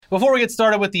Before we get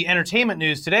started with the entertainment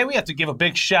news today, we have to give a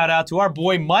big shout out to our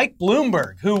boy Mike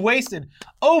Bloomberg, who wasted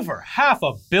over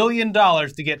 $500 million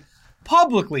to get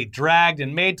publicly dragged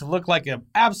and made to look like an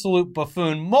absolute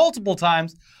buffoon multiple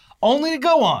times, only to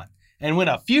go on and win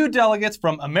a few delegates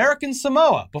from American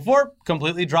Samoa before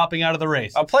completely dropping out of the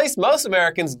race. A place most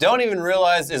Americans don't even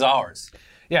realize is ours.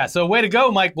 Yeah, so way to go,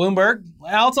 Mike Bloomberg.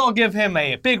 I'll give him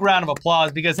a big round of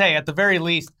applause because, hey, at the very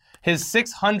least, his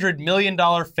 $600 million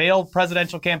failed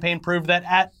presidential campaign proved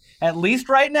that at least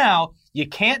right now, you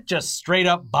can't just straight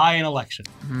up buy an election.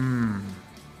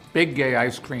 Big gay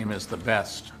ice cream is the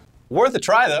best. Worth a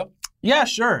try, though. Yeah,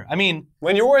 sure. I mean,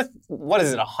 when you're worth, what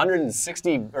is it,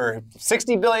 160 or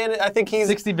 60 billion? I think he's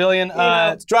 60 billion.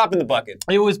 It's drop in the bucket.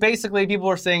 It was basically, people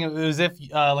were saying it was if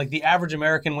like the average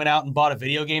American went out and bought a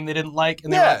video game they didn't like,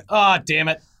 and they were like, oh, damn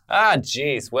it. Ah,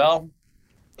 jeez. Well,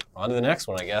 on to the next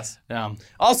one, I guess. Yeah.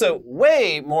 Also,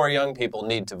 way more young people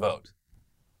need to vote.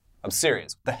 I'm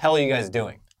serious. What the hell are you guys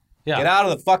doing? Yeah. Get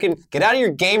out of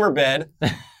your gamer bed.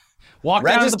 Walk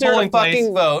down to the polling place. Register to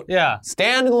fucking vote. Yeah.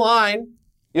 Stand in line.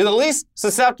 You're the least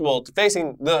susceptible to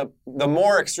facing the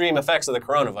more extreme effects of the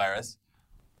coronavirus.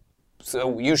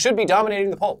 So you should be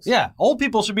dominating the polls. Yeah. Old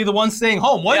people should be the ones staying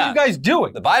home. What are you guys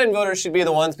doing? The Biden voters should be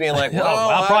the ones being like, well,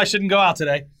 I probably shouldn't go out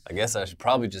today. I guess I should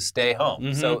probably just stay home.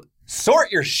 Mm-hmm. So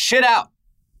sort your shit out.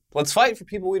 Let's fight for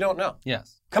people we don't know.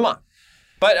 Yes. Come on.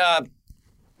 But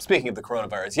speaking of the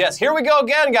coronavirus, yes, here we go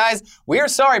again, guys. We are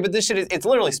sorry, but this shit it's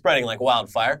literally spreading like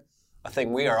wildfire. A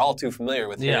thing we are all too familiar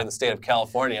with here in the state of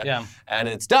California. Yeah. And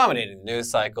it's dominating the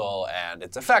news cycle, and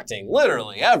it's affecting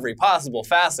literally every possible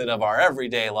facet of our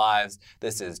everyday lives.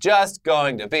 This is just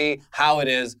going to be how it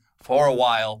is for a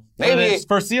while. Maybe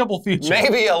foreseeable future.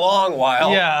 Maybe a long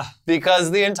while. Yeah.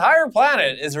 Because the entire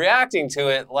planet is reacting to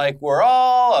it like we're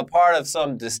all a part of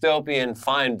some dystopian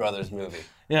Fine Brothers movie.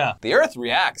 Yeah. The Earth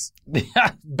reacts.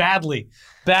 Badly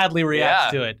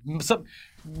reacts to it.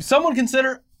 Some would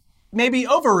consider maybe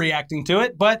overreacting to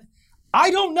it, but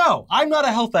I don't know. I'm not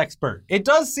a health expert. It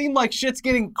does seem like shit's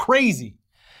getting crazy.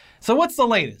 So what's the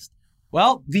latest?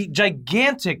 Well, the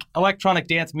gigantic electronic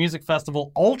dance music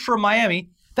festival, Ultra Miami,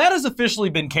 that has officially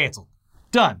been canceled.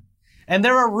 Done. And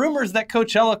there are rumors that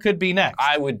Coachella could be next.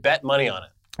 I would bet money on it.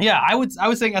 Yeah, I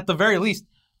was saying at the very least,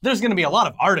 there's going to be a lot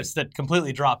of artists that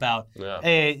completely drop out.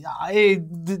 Yeah.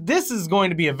 This is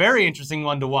going to be a very interesting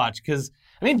one to watch because,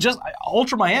 I mean, just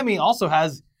Ultra Miami also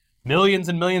has millions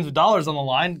and millions of dollars on the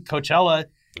line. Coachella.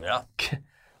 Yeah.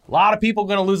 A lot of people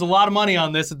going to lose a lot of money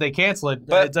on this if they cancel it.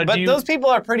 But those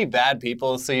people are pretty bad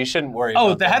people, so you shouldn't worry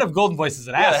about the head of Golden Voice is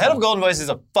an asshole. Yeah, the head of Golden Voice is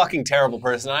a fucking terrible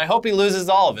person, and I hope he loses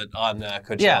all of it on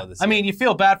Coachella this year. I mean, you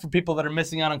feel bad for people that are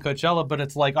missing out on Coachella, but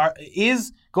it's like,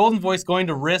 is Golden Voice going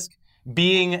to risk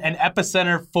being an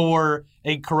epicenter for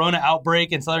a corona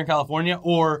outbreak in Southern California,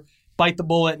 or bite the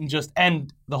bullet and just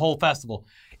end the whole festival?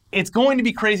 It's going to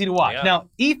be crazy to watch. Yeah. Now,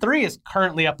 E3 is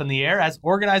currently up in the air as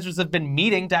organizers have been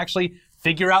meeting to actually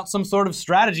figure out some sort of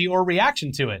strategy or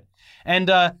reaction to it. And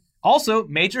also,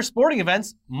 major sporting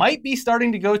events might be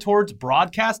starting to go towards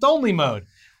broadcast-only mode,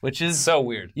 which is so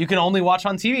weird. You can only watch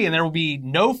on TV, and there will be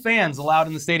no fans allowed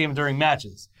in the stadium during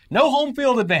matches. No home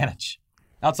field advantage,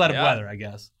 outside of weather, I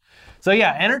guess. So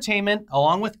yeah, entertainment,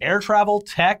 along with air travel,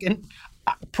 tech, and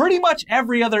pretty much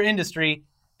every other industry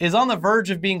is on the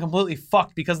verge of being completely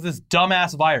fucked because of this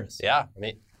dumbass virus. Yeah, I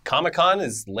mean, Comic-Con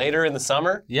is later in the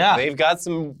summer. Yeah. They've got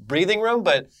some breathing room,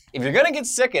 but if you're going to get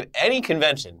sick at any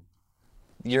convention,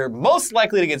 you're most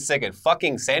likely to get sick at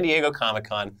fucking San Diego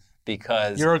Comic-Con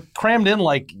because you're crammed in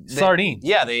like sardines.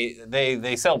 Yeah,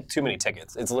 they sell too many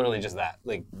tickets. It's literally just that.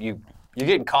 Like, you're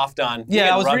getting coughed on.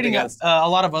 Yeah, I was reading a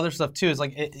lot of other stuff too. It's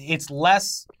like it's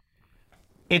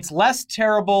less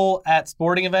terrible at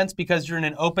sporting events because you're in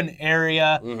an open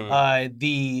area. Mm-hmm.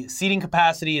 The seating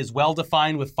capacity is well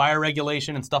defined with fire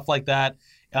regulation and stuff like that.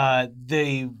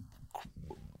 The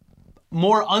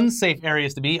more unsafe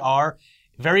areas to be are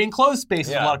very enclosed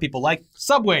spaces. A lot of people like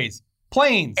subways,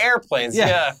 planes, airplanes,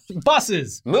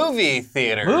 buses, movie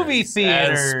theaters.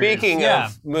 And speaking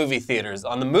of movie theaters,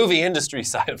 on the movie industry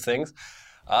side of things,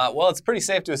 well, it's pretty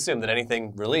safe to assume that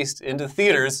anything released into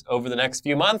theaters over the next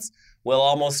few months will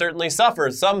almost certainly suffer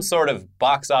some sort of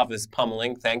box office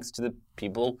pummeling thanks to the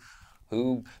people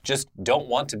who just don't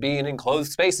want to be in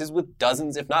enclosed spaces with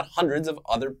dozens, if not hundreds, of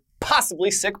other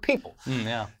possibly sick people.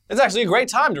 It's actually a great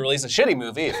time to release a shitty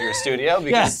movie if you're a studio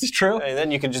because it's true. And then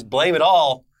you can just blame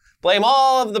all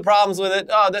of the problems with it.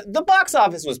 Oh, the box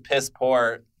office was piss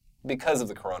poor because of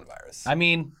the coronavirus. I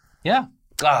mean, yeah.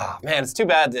 Ah, man, it's too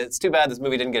bad. It's too bad this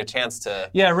movie didn't get a chance to.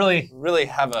 Yeah, really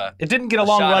have a. It didn't get a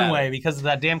long runway because of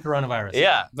that damn coronavirus.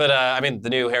 Yeah, but I mean, the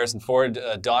new Harrison Ford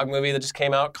dog movie that just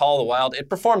came out, Call of the Wild, it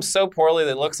performed so poorly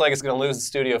that it looks like it's going to lose the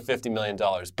studio $50 million.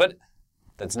 But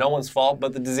that's no one's fault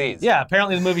but the disease. Yeah,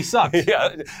 apparently the movie sucked.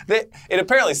 Yeah, it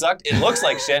apparently sucked. It looks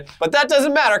like shit, but that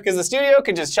doesn't matter because the studio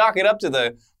can just chalk it up to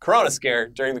the corona scare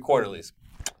during the quarterlies.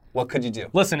 What could you do?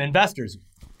 Listen, investors.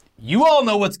 You all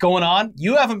know what's going on.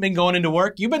 You haven't been going into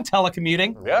work. You've been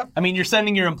telecommuting. Yeah. I mean, you're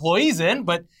sending your employees in,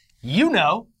 but you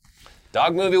know.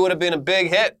 Dog movie would have been a big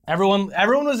hit. Everyone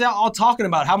was out all talking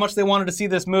about how much they wanted to see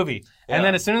this movie. Yeah. And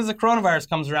then as soon as the coronavirus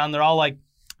comes around, they're all like,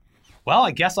 well,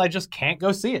 I guess I just can't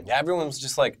go see it. Yeah, everyone was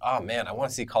just like, oh man, I want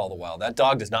to see Call of the Wild. That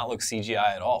dog does not look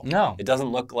CGI at all. No. It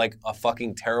doesn't look like a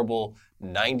fucking terrible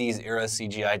 90s era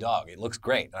CGI dog. It looks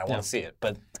great, and I want to see it,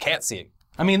 but can't see it.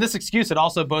 I mean, this excuse, it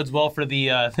also bodes well for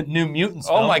the New Mutants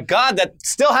film. Oh my God, that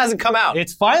still hasn't come out.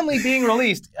 It's finally being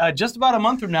released just about a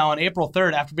month from now on April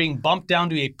 3rd after being bumped down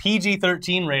to a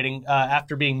PG-13 rating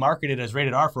after being marketed as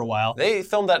rated R for a while. They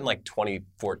filmed that in like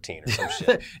 2014 or some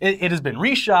shit. It has been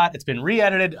reshot. It's been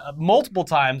re-edited multiple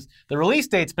times. The release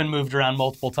date's been moved around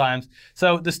multiple times.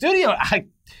 So the studio,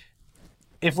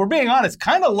 if we're being honest,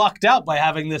 kind of lucked out by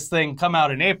having this thing come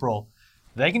out in April.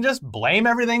 They can just blame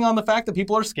everything on the fact that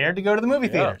people are scared to go to the movie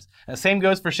theaters. And the same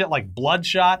goes for shit like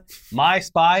Bloodshot, My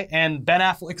Spy, and Ben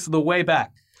Affleck's The Way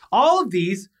Back. All of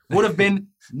these would have been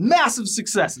massive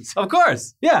successes. Of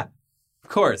course. Yeah. Of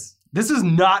course. This is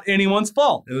not anyone's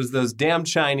fault. It was those damn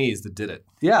Chinese that did it.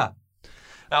 Yeah.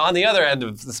 Now, on the other end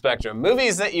of the spectrum,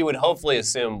 movies that you would hopefully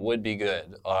assume would be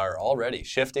good are already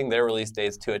shifting their release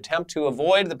dates to attempt to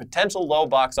avoid the potential low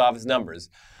box office numbers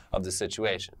of the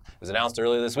situation. It was announced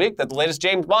earlier this week that the latest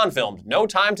James Bond film, No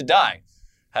Time to Die,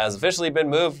 has officially been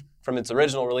moved from its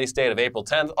original release date of April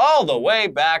 10th all the way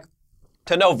back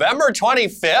to November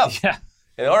 25th. Yeah.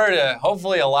 In order to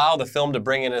hopefully allow the film to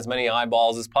bring in as many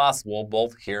eyeballs as possible,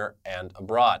 both here and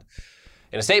abroad.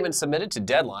 In a statement submitted to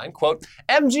Deadline, quote,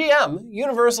 MGM,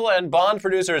 Universal, and Bond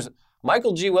producers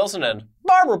Michael G. Wilson and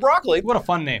Barbara Broccoli. What a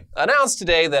fun name. Announced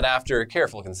today that after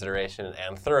careful consideration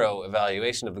and thorough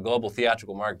evaluation of the global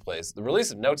theatrical marketplace, the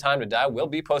release of No Time to Die will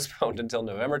be postponed until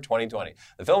November 2020.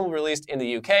 The film will be released in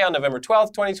the UK on November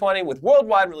 12th, 2020, with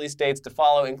worldwide release dates to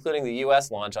follow, including the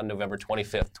US launch on November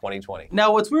 25th, 2020.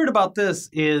 Now, what's weird about this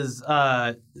is,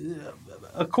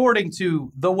 according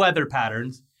to the weather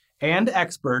patterns and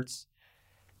experts,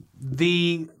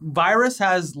 the virus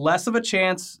has less of a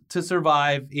chance to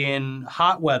survive in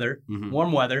hot weather,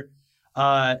 warm weather.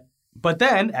 But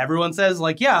then everyone says,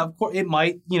 like, yeah, of course, it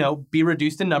might, be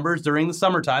reduced in numbers during the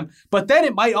summertime. But then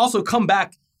it might also come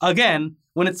back again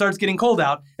when it starts getting cold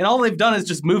out. And all they've done is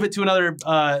just move it to another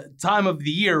time of the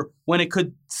year when it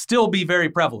could still be very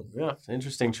prevalent. Yeah,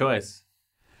 interesting choice.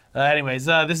 Anyways,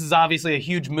 this is obviously a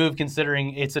huge move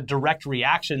considering it's a direct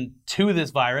reaction to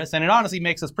this virus, and it honestly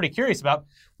makes us pretty curious about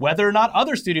whether or not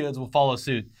other studios will follow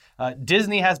suit.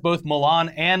 Disney has both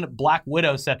Mulan and Black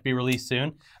Widow set to be released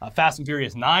soon. Fast and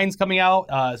Furious 9's coming out.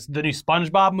 The new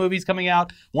SpongeBob movie's coming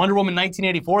out. Wonder Woman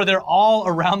 1984. They're all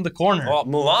around the corner. Well,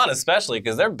 Mulan especially,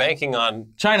 because they're banking on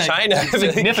China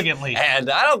significantly. And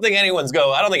I don't think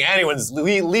anyone's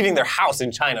leaving their house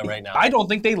in China right now. I don't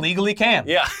think they legally can.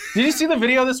 Yeah. Did you see the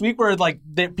video this week where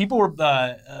people were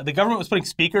the government was putting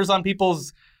speakers on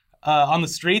people's on the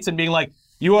streets and being like,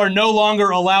 "You are no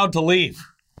longer allowed to leave."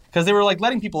 Because they were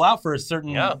letting people out for a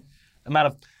certain amount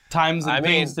of times and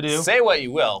things to do. Say what you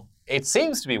will, it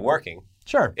seems to be working.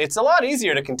 Sure. It's a lot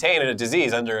easier to contain a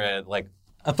disease under a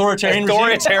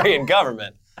authoritarian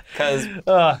government. Because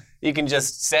you can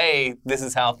just say this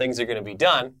is how things are going to be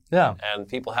done. Yeah. And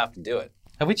people have to do it.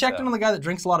 Have we checked in on the guy that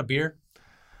drinks a lot of beer?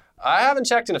 I haven't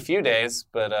checked in a few days,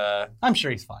 but I'm sure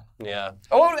he's fine. Yeah.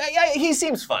 Oh, yeah, he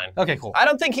seems fine. Okay, cool. I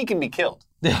don't think he can be killed.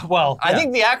 Well, I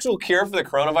think the actual cure for the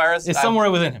coronavirus is somewhere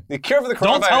within him. The cure for the coronavirus.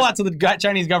 Don't tell that to the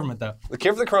Chinese government, though. The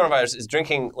cure for the coronavirus is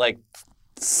drinking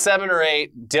 7 or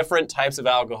 8 different types of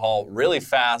alcohol really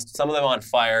fast, some of them on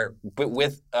fire, but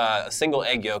with a single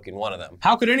egg yolk in one of them.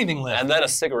 How could anything live? And then a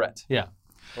cigarette. Yeah.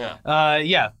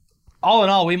 Yeah. All in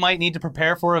all, we might need to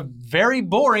prepare for a very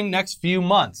boring next few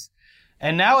months.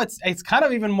 And now it's kind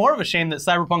of even more of a shame that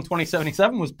Cyberpunk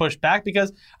 2077 was pushed back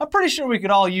because I'm pretty sure we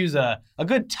could all use a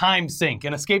good time sink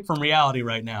and escape from reality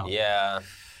right now. Yeah.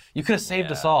 You could have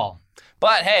saved us all.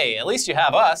 But hey, at least you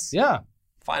have us. Yeah.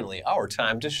 finally our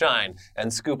time to shine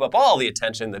and scoop up all the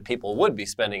attention that people would be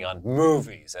spending on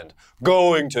movies and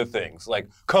going to things like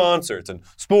concerts and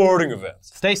sporting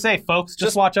events. Stay safe, folks.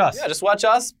 Just watch us. Yeah, just watch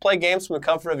us play games from the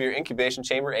comfort of your incubation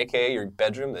chamber, a.k.a. your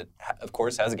bedroom that, of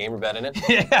course, has a gamer bed in it.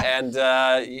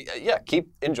 And,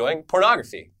 keep enjoying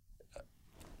pornography.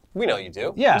 We know you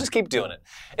do. Yeah. Just keep doing it.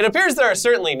 It appears there are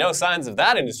certainly no signs of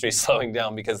that industry slowing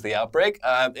down because of the outbreak.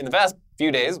 In the past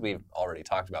few days, we've already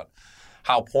talked about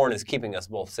how porn is keeping us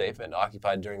both safe and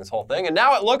occupied during this whole thing. And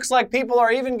now it looks like people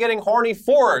are even getting horny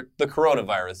for the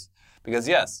coronavirus. Because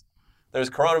yes, there's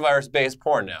coronavirus-based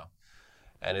porn now.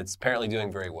 And it's apparently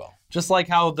doing very well. Just like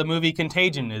how the movie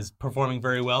Contagion is performing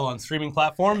very well on streaming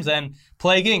platforms, and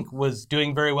Plague Inc. was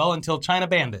doing very well until China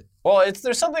banned it. Well,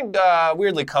 there's something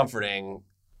weirdly comforting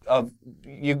of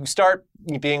you start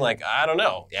being like, I don't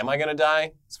know, am I going to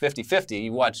die? It's 50-50.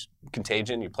 You watch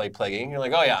Contagion, you play Plague Inc., you're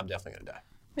like, oh yeah, I'm definitely going to die.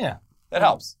 Yeah. That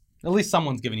helps. At least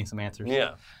someone's giving you some answers.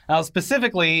 Yeah. Now,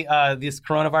 specifically, this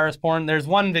coronavirus porn, there's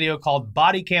one video called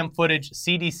Body Cam Footage,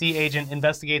 CDC Agent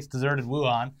Investigates Deserted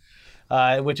Wuhan,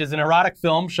 which is an erotic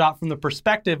film shot from the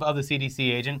perspective of the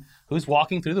CDC agent who's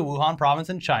walking through the Wuhan province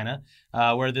in China,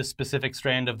 where this specific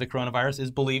strand of the coronavirus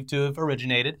is believed to have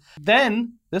originated.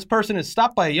 Then, this person is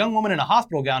stopped by a young woman in a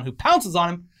hospital gown who pounces on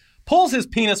him, pulls his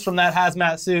penis from that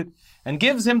hazmat suit, and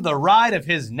gives him the ride of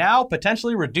his now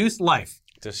potentially reduced life.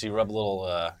 Does she rub a little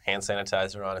hand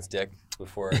sanitizer on his dick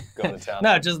before going to town?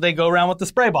 No, just they go around with the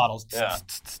spray bottles. Yeah.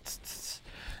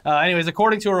 Anyways,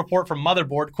 according to a report from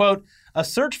Motherboard, quote, a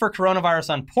search for coronavirus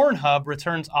on Pornhub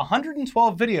returns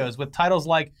 112 videos with titles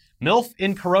like MILF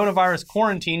in coronavirus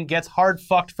quarantine gets hard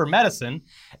fucked for medicine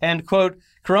and, quote,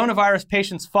 coronavirus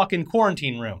patients fuck in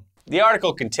quarantine room. The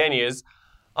article continues,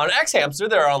 on Xhamster,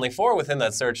 there are only 4 within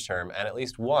that search term, and at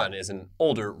least one is an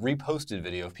older, reposted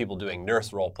video of people doing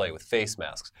nurse roleplay with face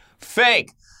masks.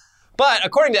 Fake! But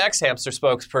according to Xhamster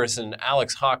spokesperson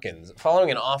Alex Hawkins, following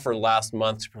an offer last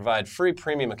month to provide free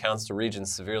premium accounts to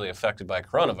regions severely affected by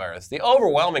coronavirus, the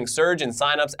overwhelming surge in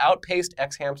signups outpaced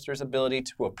Xhamster's ability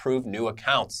to approve new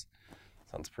accounts.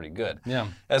 Sounds pretty good. Yeah.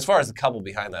 As far as the couple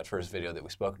behind that first video that we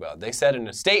spoke about, they said in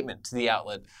a statement to the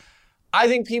outlet, I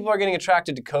think people are getting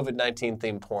attracted to COVID-19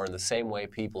 themed porn the same way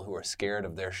people who are scared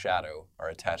of their shadow are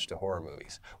attached to horror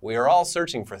movies. We are all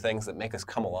searching for things that make us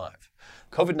come alive.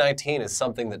 COVID-19 is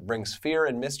something that brings fear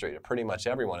and mystery to pretty much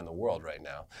everyone in the world right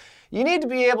now. You need to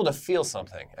be able to feel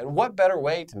something. And what better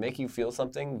way to make you feel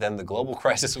something than the global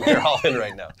crisis we're all in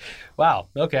right now? Wow,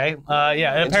 okay.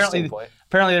 And apparently point.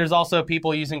 there's also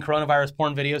people using coronavirus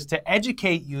porn videos to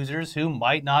educate users who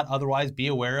might not otherwise be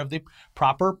aware of the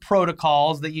proper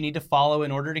protocols that you need to follow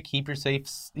in order to keep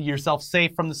yourself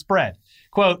safe from the spread.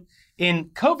 Quote, in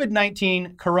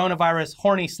COVID-19 coronavirus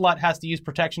horny slut has to use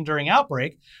protection during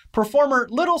outbreak, performer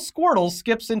Little Squirtle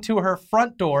skips into her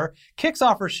front door, kicks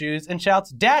off her shoes, and shouts,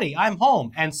 Daddy, I'm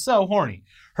home, and so horny.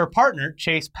 Her partner,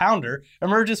 Chase Pounder,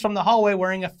 emerges from the hallway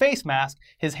wearing a face mask,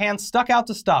 his hand stuck out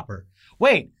to stop her.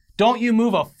 Wait, don't you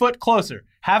move a foot closer.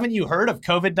 Haven't you heard of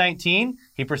COVID-19?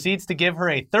 He proceeds to give her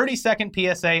a 30-second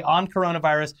PSA on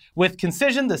coronavirus with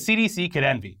concision the CDC could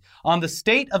envy, on the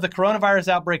state of the coronavirus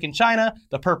outbreak in China,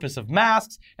 the purpose of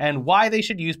masks, and why they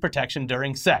should use protection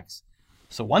during sex.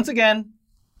 So once again,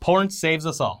 porn saves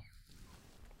us all.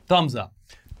 Thumbs up.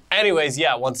 Anyways,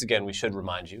 yeah, once again, we should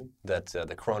remind you that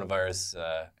the coronavirus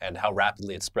and how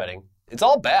rapidly it's spreading, it's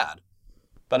all bad.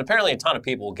 But apparently a ton of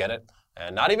people will get it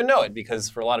and not even know it, because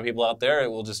for a lot of people out there, it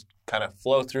will just kind of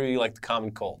flow through you like the common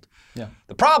cold. Yeah.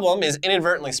 The problem is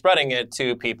inadvertently spreading it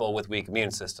to people with weak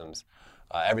immune systems.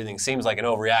 Everything seems like an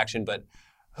overreaction, but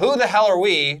who the hell are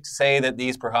we to say that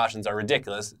these precautions are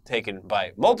ridiculous, taken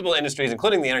by multiple industries,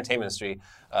 including the entertainment industry?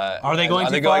 Are they going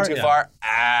too far?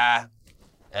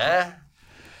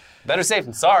 Better safe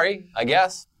than sorry, I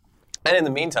guess. And in the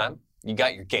meantime, you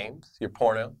got your games, your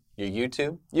porno, your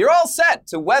YouTube. You're all set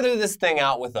to weather this thing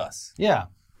out with us. Yeah.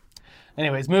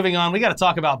 Anyways, moving on, we got to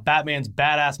talk about Batman's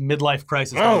badass midlife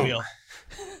crisis reveal.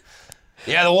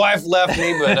 Yeah, the wife left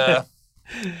me, but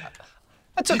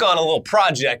I took on a little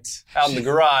project out in the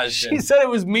garage. She said it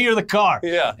was me or the car.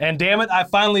 Yeah. And damn it, I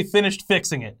finally finished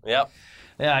fixing it. Yep.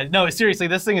 Yeah, no, seriously,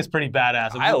 this thing is pretty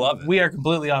badass. I love it. We are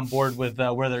completely on board with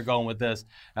where they're going with this.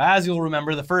 As you'll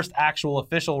remember, the first actual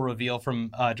official reveal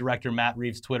from director Matt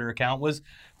Reeves' Twitter account was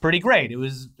pretty great. It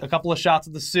was a couple of shots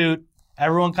of the suit.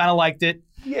 Everyone kind of liked it.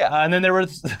 Yeah. And then there were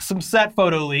some set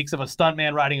photo leaks of a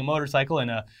stuntman riding a motorcycle in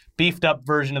a beefed-up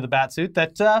version of the Batsuit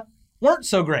that weren't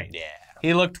so great. Yeah.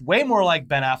 He looked way more like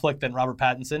Ben Affleck than Robert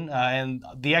Pattinson, and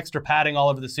the extra padding all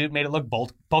over the suit made it look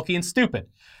bulky and stupid.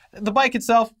 The bike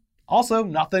itself, also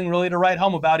nothing really to write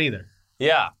home about either.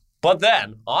 Yeah. But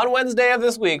then, on Wednesday of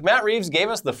this week, Matt Reeves gave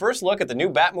us the first look at the new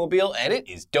Batmobile, and it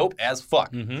is dope as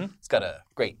fuck. It's got a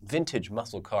great vintage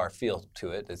muscle car feel to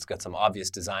it. It's got some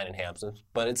obvious design enhancements,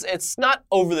 but it's not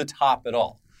over the top at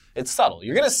all. It's subtle.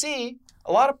 You're going to see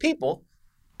a lot of people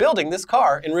building this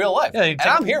car in real life, and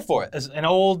I'm here for it. An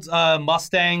old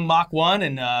Mustang Mach 1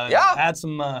 and add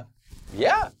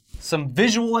some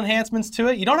visual enhancements to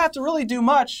it. You don't have to really do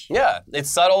much. Yeah, it's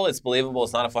subtle, it's believable,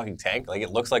 it's not a fucking tank. Like, it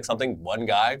looks like something one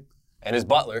guy and his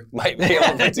butler might be able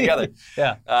to put together.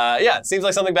 It seems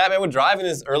like something Batman would drive in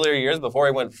his earlier years before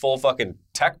he went full fucking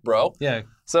tech bro. Yeah.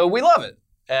 So we love it.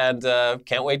 And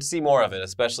can't wait to see more of it,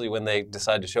 especially when they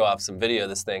decide to show off some video of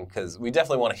this thing, because we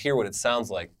definitely want to hear what it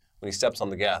sounds like when he steps on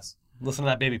the gas. Listen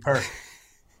to that baby purr.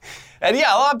 And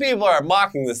yeah, a lot of people are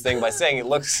mocking this thing by saying it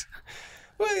looks...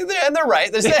 And they're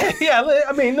right. They're saying,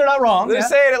 I mean, they're not wrong. They're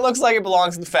saying it looks like it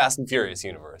belongs in the Fast and Furious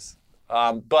universe.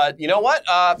 But you know what?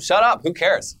 Shut up. Who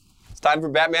cares? It's time for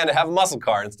Batman to have a muscle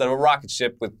car instead of a rocket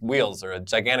ship with wheels or a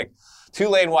gigantic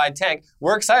 2-lane wide tank.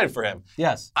 We're excited for him.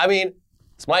 Yes. I mean,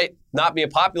 this might not be a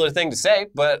popular thing to say,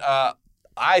 but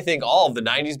I think all of the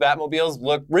 90s Batmobiles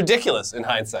look ridiculous in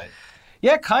hindsight.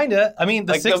 Yeah, kinda. I mean,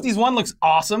 the 60s one looks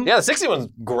awesome. Yeah, the 60s one's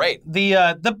great.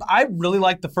 I really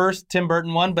like the first Tim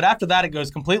Burton one, but after that it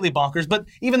goes completely bonkers. But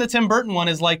even the Tim Burton one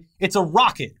is like, it's a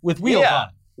rocket with wheels on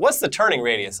it. What's the turning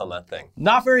radius on that thing?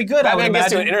 Not very good, I would imagine. Batman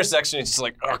gets to an intersection, it's just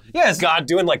like, oh, God,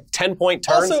 doing like 10-point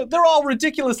turns. Also, they're all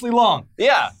ridiculously long.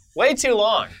 Yeah, way too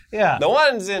long. Yeah. The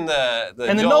ones in the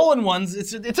Nolan ones,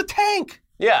 it's a tank.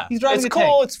 Yeah. He's driving a tank. It's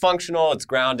cool, it's functional, it's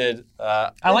grounded.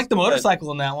 I like the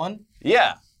motorcycle in that one.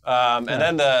 Yeah. And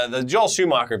then the Joel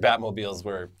Schumacher Batmobiles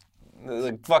were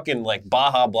fucking like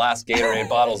Baja Blast Gatorade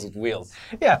bottles with wheels.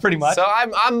 Yeah, pretty much.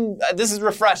 So this is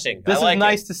refreshing. This is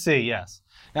nice to see, yes.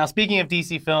 Now, speaking of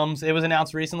DC films, it was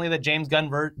announced recently that James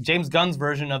Gunn's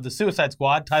version of The Suicide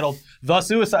Squad, titled The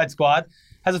Suicide Squad,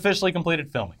 has officially completed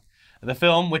filming. The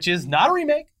film, which is not a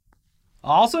remake,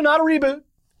 also not a reboot,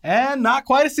 and not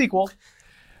quite a sequel,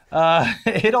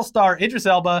 it'll star Idris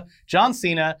Elba, John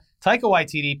Cena, Taika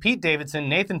Waititi, Pete Davidson,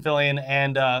 Nathan Fillion,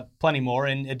 and plenty more,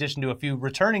 in addition to a few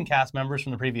returning cast members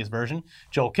from the previous version: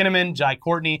 Joel Kinnaman, Jai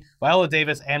Courtney, Viola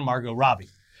Davis, and Margot Robbie.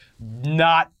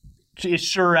 Not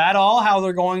sure at all how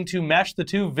they're going to mesh the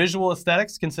two visual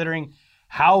aesthetics, considering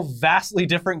how vastly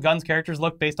different Gunn's characters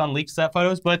look based on leaked set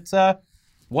photos, but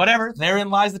whatever, therein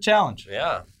lies the challenge.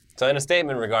 Yeah. So in a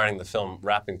statement regarding the film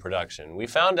wrapping production, we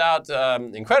found out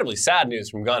incredibly sad news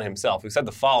from Gunn himself, who said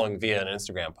the following via an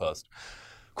Instagram post.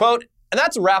 Quote, "And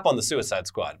that's a wrap on The Suicide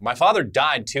Squad. My father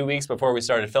died 2 weeks before we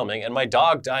started filming, and my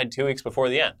dog died 2 weeks before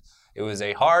the end. It was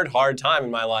a hard time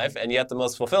in my life, and yet the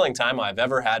most fulfilling time I've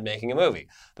ever had making a movie.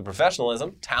 The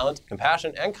professionalism, talent,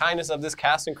 compassion, and kindness of this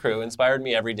cast and crew inspired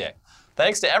me every day.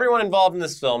 Thanks to everyone involved in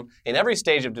this film, in every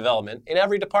stage of development, in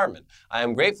every department. I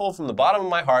am grateful from the bottom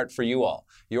of my heart for you all.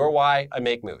 You're why I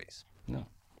make movies." No.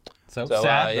 So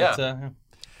sad. Yeah.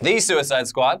 The Suicide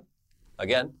Squad.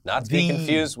 Again, not to be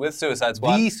confused with Suicide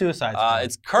Squad. The Suicide Squad.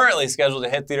 It's currently scheduled to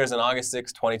hit theaters on August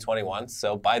 6, 2021.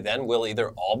 So by then, we'll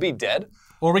either all be dead,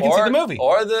 or we can see the movie,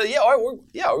 or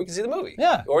we can see the movie.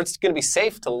 Yeah, or it's going to be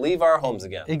safe to leave our homes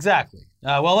again. Exactly.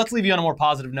 Well, let's leave you on a more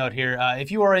positive note here. If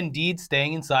you are indeed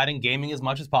staying inside and gaming as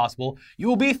much as possible, you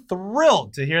will be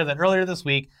thrilled to hear that earlier this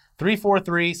week,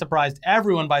 343 surprised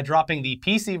everyone by dropping the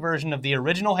PC version of the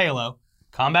original Halo,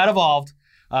 Combat Evolved,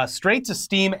 straight to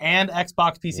Steam and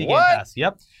Xbox PC Game Pass.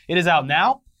 Yep. It is out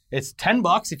now. It's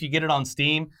 $10 if you get it on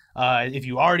Steam. If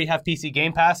you already have PC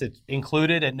Game Pass, it's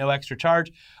included at no extra charge.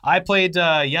 I played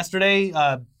yesterday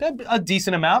a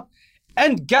decent amount.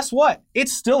 And guess what?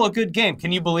 It's still a good game.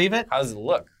 Can you believe it? How does it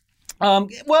look?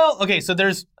 Well, okay, so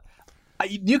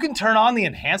you can turn on the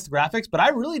enhanced graphics, but I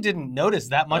really didn't notice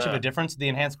that much of a difference in the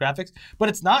enhanced graphics. But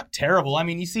it's not terrible. I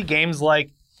mean, you see games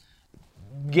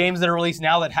that are released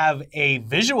now that have a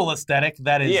visual aesthetic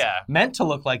that is meant to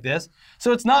look like this.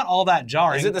 So it's not all that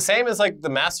jarring. Is it the same as like the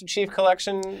Master Chief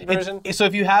Collection version? So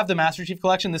if you have the Master Chief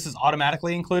Collection, this is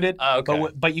automatically included. Oh, okay.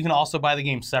 But you can also buy the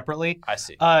game separately. I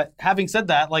see. Having said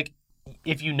that,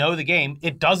 if you know the game,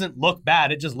 it doesn't look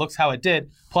bad. It just looks how it did.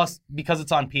 Plus, because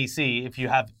it's on PC, if you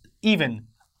have even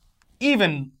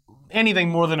anything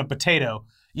more than a potato,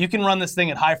 you can run this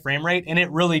thing at high frame rate, and it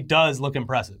really does look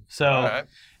impressive. So,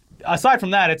 aside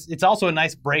from that, it's also a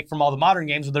nice break from all the modern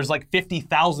games where there's like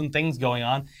 50,000 things going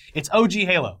on. It's OG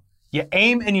Halo. You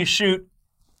aim and you shoot,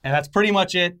 and that's pretty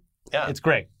much it. Yeah. It's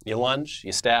great. You lunge,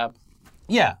 you stab.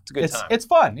 Yeah. It's a good time. It's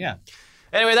fun, yeah.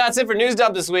 Anyway, that's it for News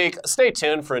Dump this week. Stay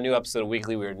tuned for a new episode of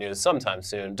Weekly Weird News sometime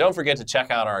soon. Don't forget to check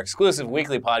out our exclusive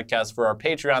weekly podcast for our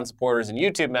Patreon supporters and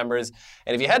YouTube members.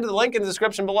 And if you head to the link in the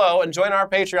description below and join our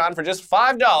Patreon for just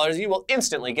 $5, you will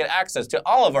instantly get access to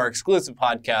all of our exclusive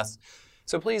podcasts.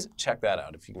 So please check that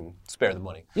out if you can spare the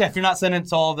money. Yeah, if you're not sending it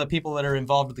to all the people that are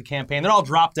involved with the campaign, they're all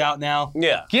dropped out now.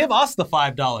 Yeah. Give us the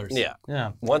 $5.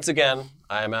 Yeah. Once again,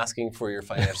 I am asking for your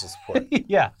financial support.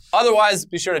 Yeah. Otherwise,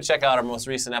 be sure to check out our most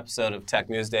recent episode of Tech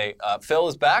News Day. Phil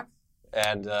is back,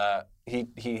 and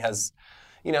he has,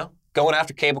 going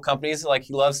after cable companies like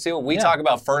he loves to. We talk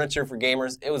about furniture for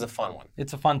gamers. It was a fun one.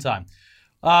 It's a fun time.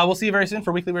 We'll see you very soon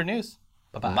for Weekly Weird News.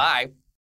 Bye-bye. Bye.